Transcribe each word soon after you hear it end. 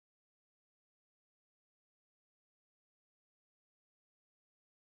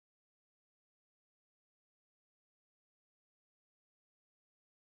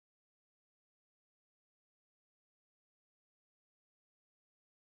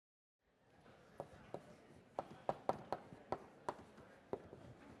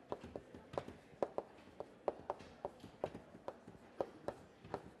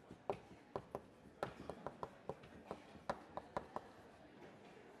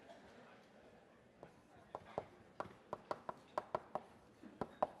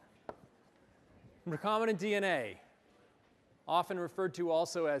Recombinant DNA, often referred to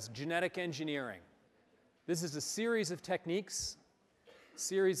also as genetic engineering. This is a series of techniques,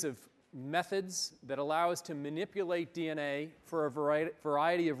 series of methods that allow us to manipulate DNA for a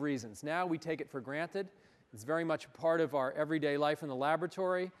variety of reasons. Now we take it for granted. It's very much a part of our everyday life in the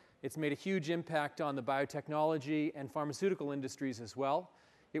laboratory. It's made a huge impact on the biotechnology and pharmaceutical industries as well.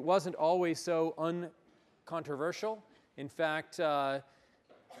 It wasn't always so uncontroversial. In fact,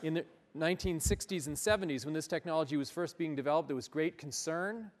 in the 1960s and 70s, when this technology was first being developed, there was great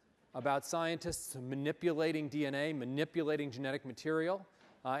concern about scientists manipulating DNA, manipulating genetic material.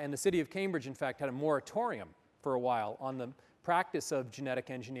 And the city of Cambridge, in fact, had a moratorium for a while on the practice of genetic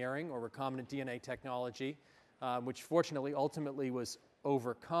engineering or recombinant DNA technology, which fortunately ultimately was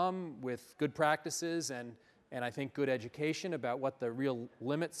overcome with good practices and I think good education about what the real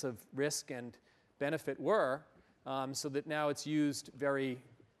limits of risk and benefit were, so that now it's used very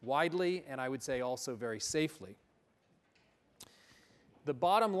widely and I would say also very safely. The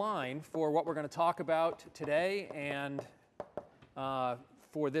bottom line for what we're going to talk about today and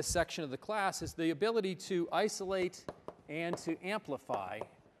for this section of the class is the ability to isolate and to amplify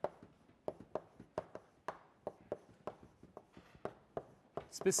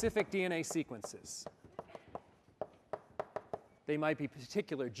specific DNA sequences. They might be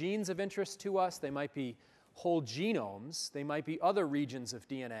particular genes of interest to us. They might be whole genomes. They might be other regions of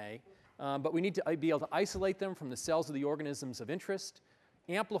DNA. But we need to be able to isolate them from the cells of the organisms of interest,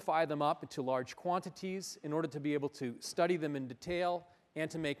 amplify them up into large quantities in order to be able to study them in detail and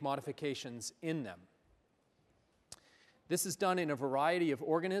to make modifications in them. This is done in a variety of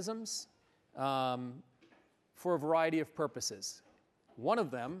organisms for a variety of purposes. One of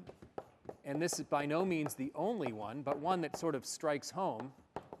them, and this is by no means the only one, but one that sort of strikes home,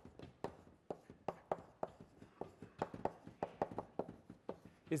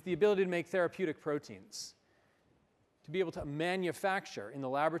 is the ability to make therapeutic proteins. To be able to manufacture in the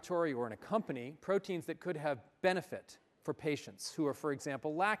laboratory or in a company proteins that could have benefit for patients who are, for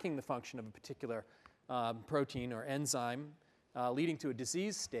example, lacking the function of a particular protein or enzyme leading to a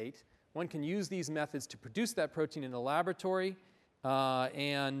disease state. One can use these methods to produce that protein in the laboratory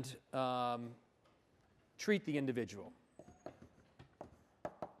and treat the individual.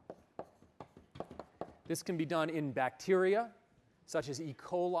 This can be done in bacteria, such as E.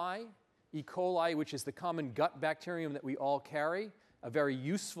 coli. E. coli, which is the common gut bacterium that we all carry, a very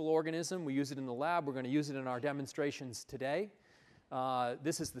useful organism. We use it in the lab. We're going to use it in our demonstrations today.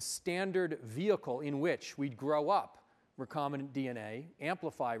 This is the standard vehicle in which we grow up recombinant DNA,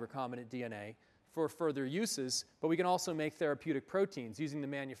 amplify recombinant DNA for further uses, but we can also make therapeutic proteins using the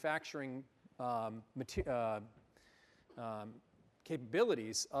manufacturing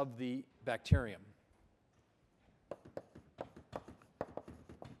capabilities of the bacterium.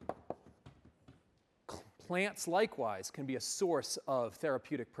 Plants, likewise, can be a source of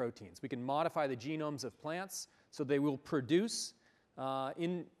therapeutic proteins. We can modify the genomes of plants so they will produce,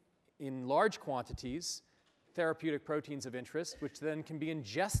 in large quantities, therapeutic proteins of interest, which then can be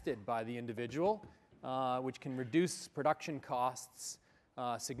ingested by the individual, which can reduce production costs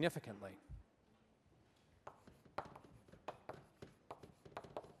significantly.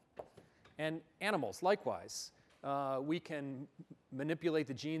 And animals, likewise. We can manipulate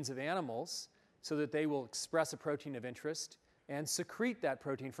the genes of animals so that they will express a protein of interest and secrete that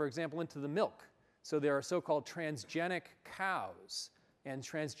protein, for example, into the milk. So there are so-called transgenic cows and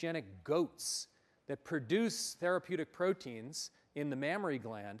transgenic goats that produce therapeutic proteins in the mammary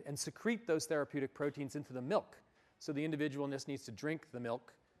gland and secrete those therapeutic proteins into the milk. So the individual just needs to drink the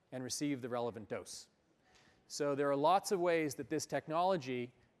milk and receive the relevant dose. So there are lots of ways that this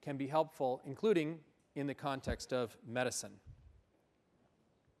technology can be helpful, including in the context of medicine.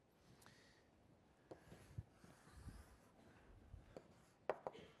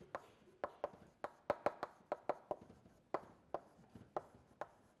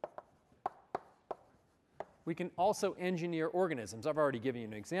 We can also engineer organisms. I've already given you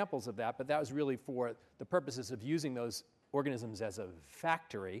examples of that, but that was really for the purposes of using those organisms as a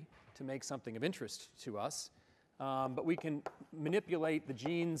factory to make something of interest to us. But we can manipulate the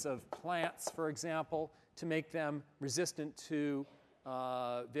genes of plants, for example, to make them resistant to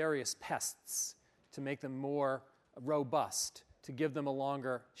various pests, to make them more robust, to give them a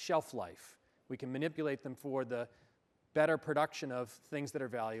longer shelf life. We can manipulate them for the better production of things that are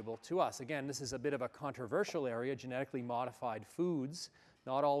valuable to us. Again, this is a bit of a controversial area, genetically modified foods,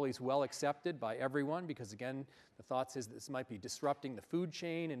 not always well accepted by everyone because, again, the thought is that this might be disrupting the food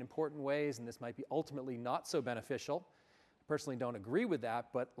chain in important ways and this might be ultimately not so beneficial. I personally don't agree with that,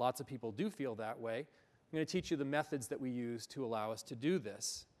 but lots of people do feel that way. I'm going to teach you the methods that we use to allow us to do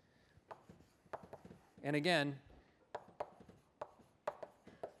this. And again,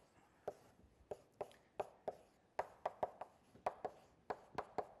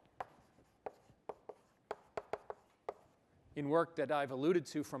 in work that I've alluded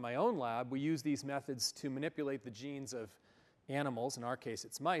to from my own lab, we use these methods to manipulate the genes of animals. In our case,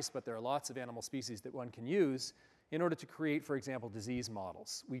 it's mice, but there are lots of animal species that one can use in order to create, for example, disease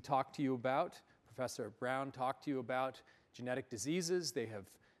models. We talked to you about, Professor Brown talked to you about genetic diseases. They have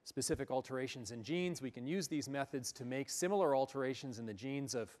specific alterations in genes. We can use these methods to make similar alterations in the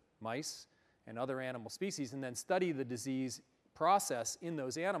genes of mice and other animal species and then study the disease process in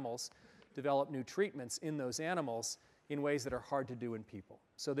those animals, develop new treatments in those animals in ways that are hard to do in people.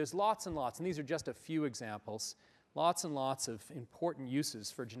 So there's lots and lots, and these are just a few examples, lots and lots of important uses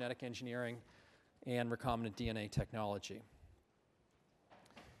for genetic engineering and recombinant DNA technology.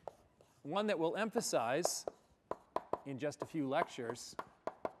 One that we'll emphasize in just a few lectures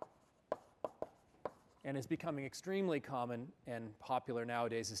and is becoming extremely common and popular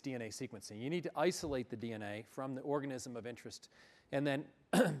nowadays is DNA sequencing. You need to isolate the DNA from the organism of interest and then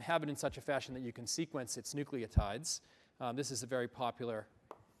have it in such a fashion that you can sequence its nucleotides. This is a very popular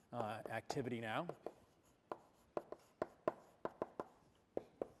activity now.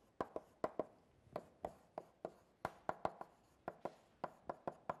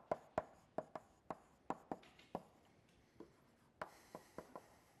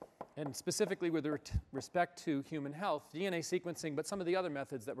 And specifically with respect to human health, DNA sequencing, but some of the other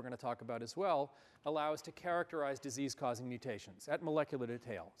methods that we're going to talk about as well, allow us to characterize disease-causing mutations at molecular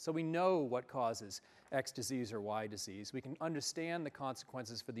detail. So we know what causes X disease or Y disease. We can understand the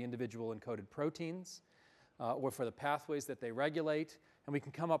consequences for the individual encoded proteins or for the pathways that they regulate, and we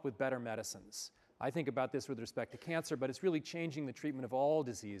can come up with better medicines. I think about this with respect to cancer, but it's really changing the treatment of all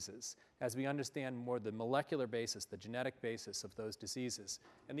diseases as we understand more the molecular basis, the genetic basis of those diseases.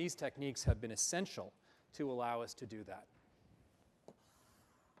 And these techniques have been essential to allow us to do that.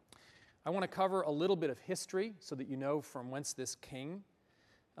 I want to cover a little bit of history so that you know from whence this came.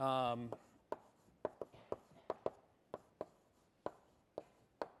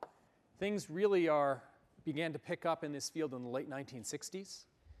 Things really began to pick up in this field in the late 1960s.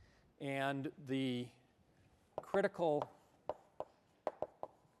 And the critical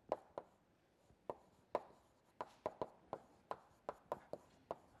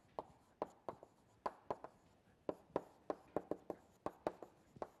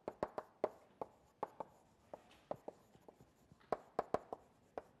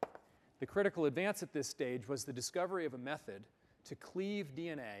advance at this stage was the discovery of a method to cleave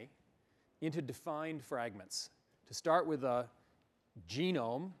DNA into defined fragments, to start with a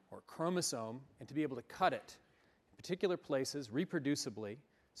genome or chromosome and to be able to cut it in particular places reproducibly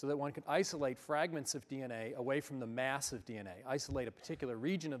so that one could isolate fragments of DNA away from the mass of DNA, isolate a particular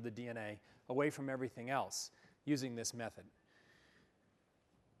region of the DNA away from everything else using this method.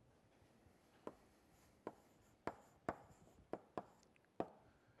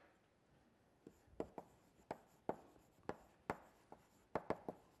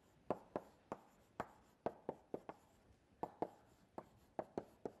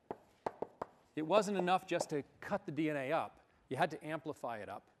 It wasn't enough just to cut the DNA up. You had to amplify it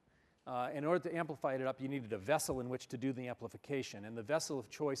up. In order to amplify it up, you needed a vessel in which to do the amplification. And the vessel of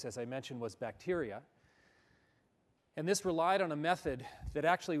choice, as I mentioned, was bacteria. And this relied on a method that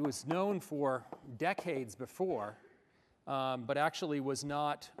actually was known for decades before, but actually was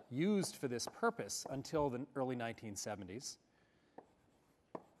not used for this purpose until the early 1970s.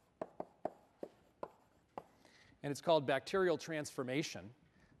 And it's called bacterial transformation.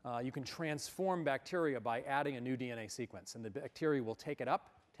 You can transform bacteria by adding a new DNA sequence, and the bacteria will take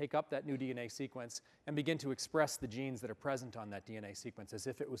up that new DNA sequence and begin to express the genes that are present on that DNA sequence as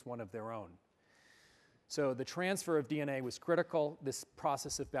if it was one of their own. So the transfer of DNA was critical, this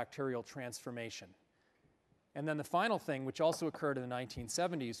process of bacterial transformation. And then the final thing, which also occurred in the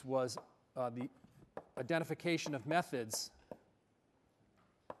 1970s, was the identification of methods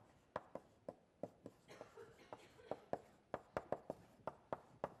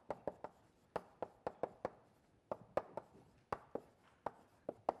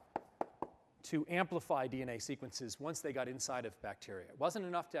to amplify DNA sequences once they got inside of bacteria. It wasn't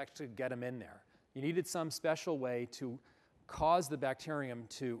enough to actually get them in there. You needed some special way to cause the bacterium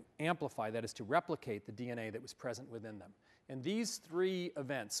to amplify, that is, to replicate the DNA that was present within them. And these three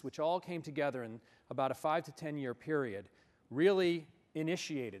events, which all came together in about a 5 to 10 year period, really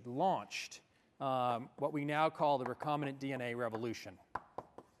initiated, launched what we now call the recombinant DNA revolution.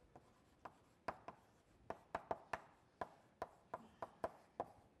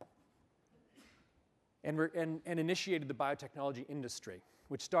 And initiated the biotechnology industry,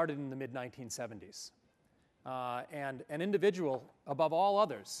 which started in the mid-1970s. and an individual, above all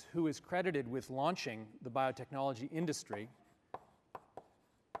others, who is credited with launching the biotechnology industry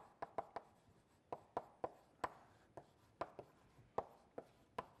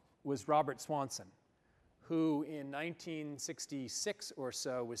was Robert Swanson, who in 1966 or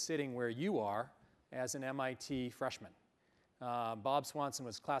so was sitting where you are as an MIT freshman. Bob Swanson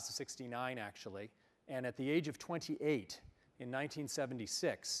was class of '69, actually, and at the age of 28 in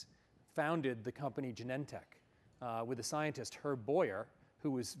 1976 founded the company Genentech with the scientist Herb Boyer,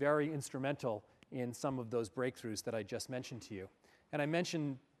 who was very instrumental in some of those breakthroughs that I just mentioned to you. And I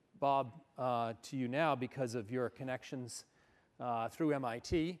mentioned Bob to you now because of your connections through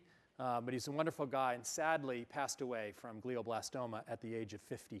MIT, but he's a wonderful guy and sadly passed away from glioblastoma at the age of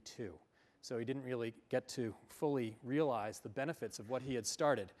 52. So he didn't really get to fully realize the benefits of what he had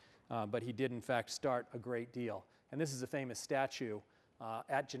started, but he did in fact start a great deal. And this is a famous statue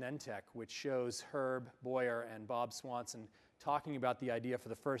at Genentech, which shows Herb Boyer and Bob Swanson talking about the idea for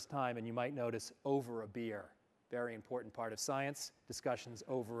the first time, and you might notice over a beer. Very important part of science, discussions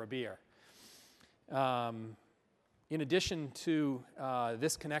over a beer. In addition to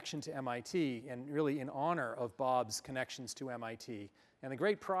this connection to MIT, and really in honor of Bob's connections to MIT, and the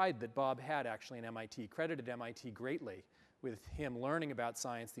great pride that Bob had actually in MIT, credited MIT greatly with him learning about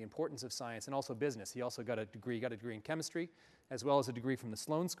science, the importance of science, and also business. He also got a degree in chemistry, as well as a degree from the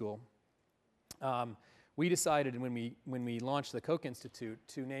Sloan School. We decided when we launched the Koch Institute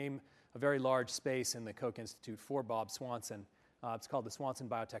to name a very large space in the Koch Institute for Bob Swanson. It's called the Swanson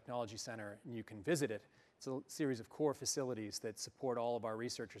Biotechnology Center, and you can visit it. It's a series of core facilities that support all of our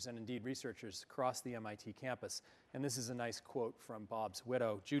researchers and indeed researchers across the MIT campus. And this is a nice quote from Bob's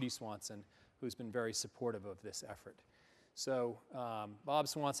widow, Judy Swanson, who's been very supportive of this effort. So Bob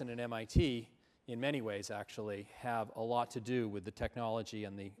Swanson and MIT, in many ways actually, have a lot to do with the technology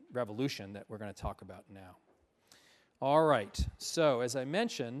and the revolution that we're going to talk about now. All right, so as I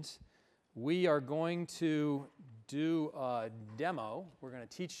mentioned, we are going to do a demo. We're going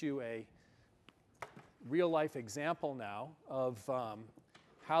to teach you a real-life example now of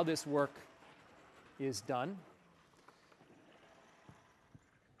how this work is done.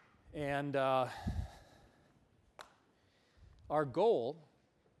 And our goal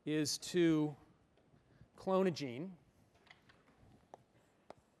is to clone a gene.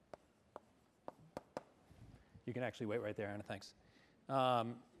 You can actually wait right there, Anna, thanks.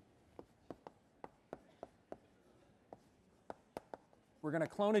 We're going to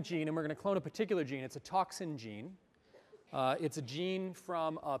clone a gene, and we're going to clone a particular gene. It's a toxin gene. It's a gene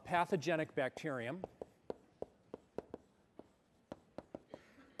from a pathogenic bacterium.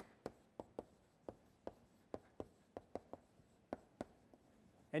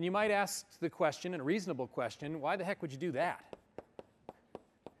 And you might ask the question, and a reasonable question, why the heck would you do that?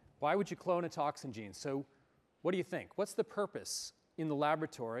 Why would you clone a toxin gene? So what do you think? What's the purpose in the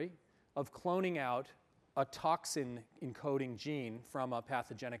laboratory of cloning out a toxin-encoding gene from a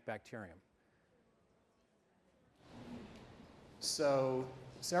pathogenic bacterium? So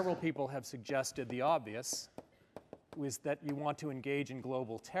several people have suggested the obvious, was that you want to engage in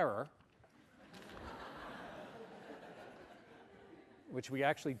global terror, which we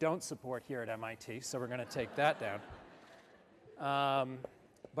actually don't support here at MIT, so we're going to take that down.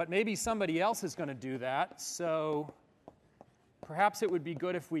 But maybe somebody else is going to do that, so perhaps it would be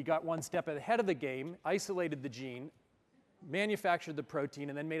good if we got one step ahead of the game, isolated the gene, manufactured the protein,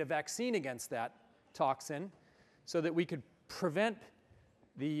 and then made a vaccine against that toxin so that we could prevent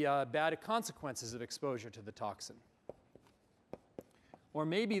the bad consequences of exposure to the toxin. Or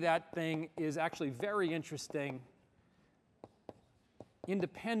maybe that thing is actually very interesting,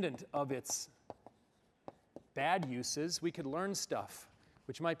 independent of its bad uses. We could learn stuff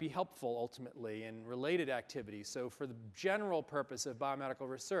which might be helpful ultimately in related activities. So for the general purpose of biomedical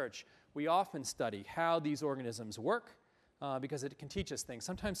research, we often study how these organisms work because it can teach us things,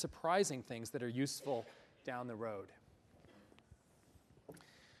 sometimes surprising things that are useful down the road.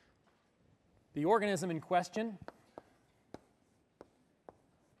 The organism in question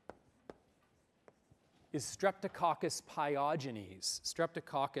is Streptococcus pyogenes.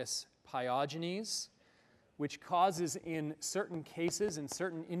 Streptococcus pyogenes, which causes in certain cases, in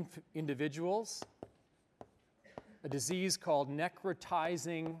certain individuals, a disease called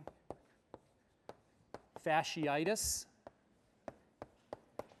necrotizing fasciitis.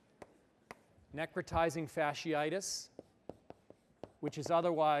 Necrotizing fasciitis, which is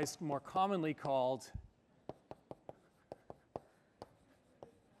otherwise more commonly called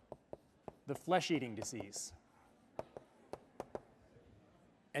the flesh-eating disease.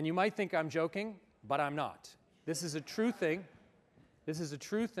 And you might think I'm joking, but I'm not. This is a true thing. This is a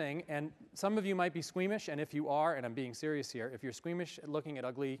true thing, and some of you might be squeamish, and if you are, and I'm being serious here, if you're squeamish at looking at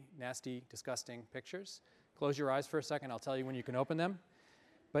ugly, nasty, disgusting pictures, close your eyes for a second. I'll tell you when you can open them.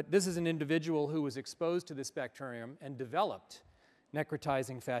 But this is an individual who was exposed to this bacterium and developed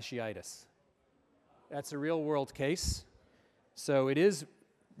necrotizing fasciitis. That's a real-world case, so it is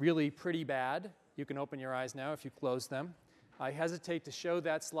really pretty bad. You can open your eyes now if you close them. I hesitate to show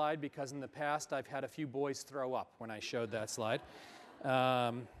that slide because in the past I've had a few boys throw up when I showed that slide.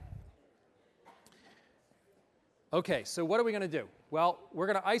 Okay, so what are we going to do? Well, we're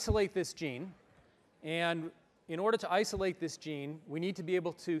going to isolate this gene, and in order to isolate this gene, we need to be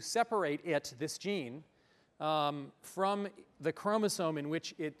able to separate this gene, from the chromosome in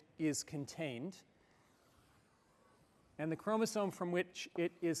which it is contained. And the chromosome from which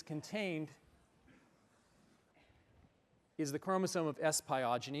it is contained is the chromosome of S.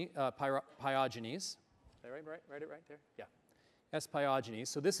 pyogenes. Did I write it right there? Yeah. S. pyogenes.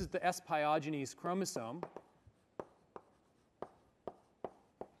 So this is the S. pyogenes chromosome.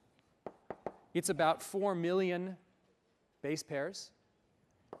 It's about 4 million base pairs,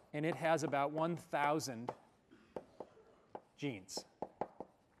 and it has about 1,000 genes.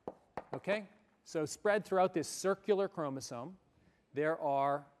 Okay? So spread throughout this circular chromosome, there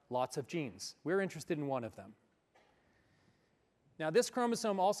are lots of genes. We're interested in one of them. Now, this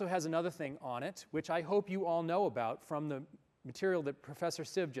chromosome also has another thing on it, which I hope you all know about from the material that Professor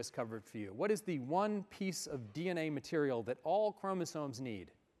Siv just covered for you. What is the one piece of DNA material that all chromosomes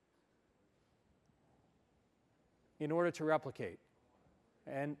need in order to replicate?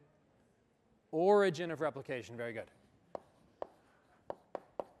 An origin of replication. Very good.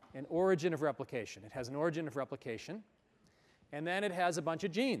 An origin of replication. It has an origin of replication, and then it has a bunch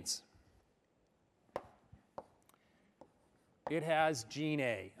of genes. It has gene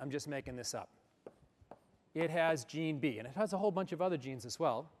A. I'm just making this up. It has gene B, and it has a whole bunch of other genes as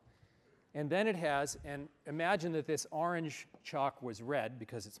well. And then it has, and imagine that this orange chalk was red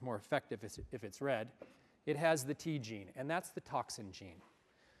because it's more effective if it's red. It has the T gene, and that's the toxin gene.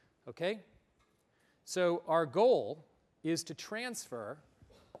 Okay? So our goal is to transfer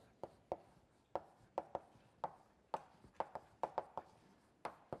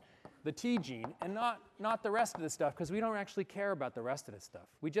the T gene, and not the rest of the stuff, because we don't actually care about the rest of the stuff.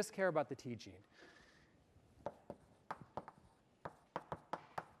 We just care about the T gene.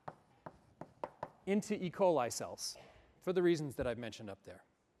 Into E. coli cells, for the reasons that I've mentioned up there.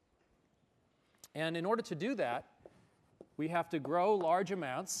 And in order to do that, we have to grow large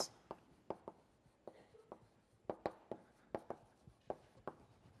amounts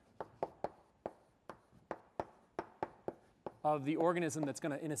of the organism that's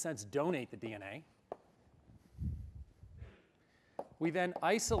going to, in a sense, donate the DNA. We then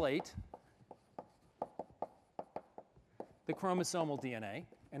isolate the chromosomal DNA,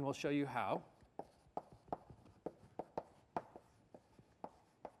 and we'll show you how.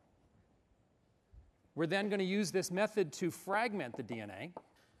 We're then going to use this method to fragment the DNA,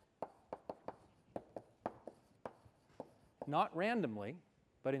 not randomly,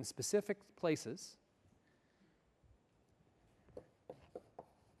 but in specific places.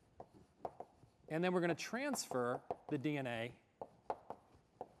 And then we're going to transfer the DNA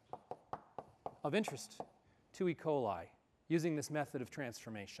of interest to E. coli using this method of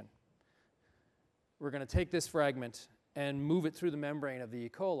transformation. We're going to take this fragment and move it through the membrane of the E.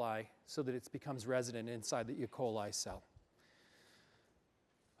 coli so that it becomes resident inside the E. coli cell.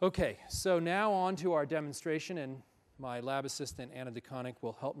 Okay, so now on to our demonstration, and my lab assistant, Anna DeConnick,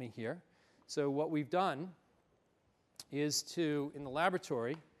 will help me here. So what we've done is to, in the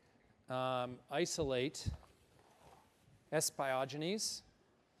laboratory, isolate S. pyogenes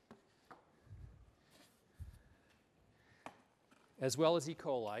as well as E.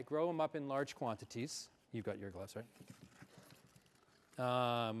 coli, grow them up in large quantities. You've got your gloves, right?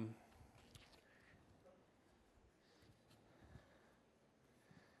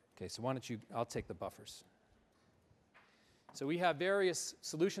 Okay, so why don't you, I'll take the buffers. So we have various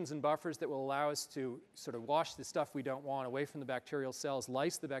solutions and buffers that will allow us to sort of wash the stuff we don't want away from the bacterial cells,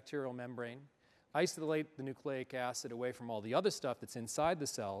 lyse the bacterial membrane, isolate the nucleic acid away from all the other stuff that's inside the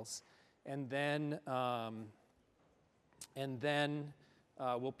cells, and then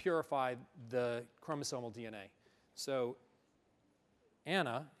we'll purify the chromosomal DNA. So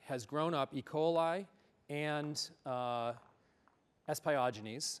Anna has grown up E. coli and S.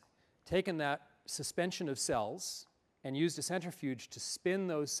 pyogenes, taken that suspension of cells, and used a centrifuge to spin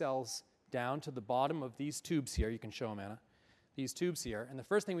those cells down to the bottom of these tubes here. You can show them, Anna. These tubes here. And the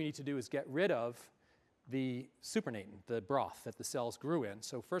first thing we need to do is get rid of the supernatant, the broth that the cells grew in.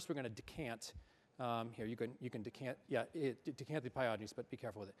 So first we're going to decant Here, you can decant, decant the pyogenes, but be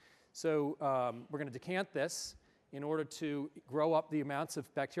careful with it. So we're going to decant this in order to grow up the amounts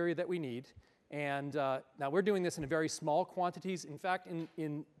of bacteria that we need. And now we're doing this in very small quantities. In fact,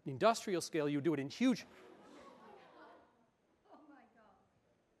 in industrial scale, you do it in huge. Oh my God.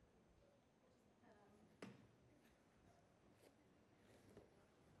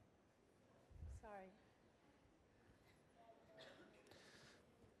 Sorry.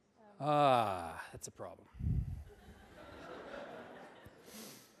 That's a problem.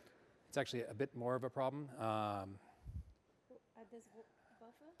 It's actually a bit more of a problem. Add this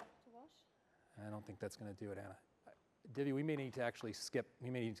buffer to wash? I don't think that's going to do it, Anna. Divya, we may need to actually skip. We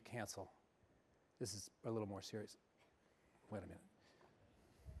may need to cancel. This is a little more serious. Wait a minute.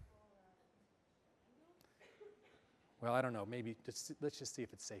 Well, I don't know. Maybe let's just see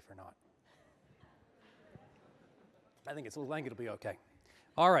if it's safe or not. I think it'll be okay.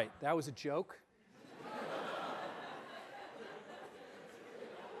 All right, that was a joke.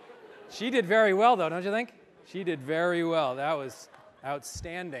 She did very well, though, don't you think? She did very well. That was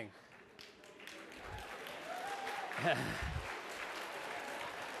outstanding. If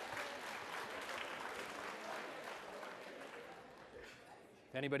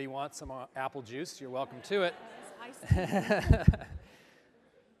anybody wants some apple juice, you're welcome to it.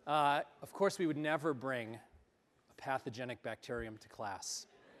 Of course, we would never bring a pathogenic bacterium to class.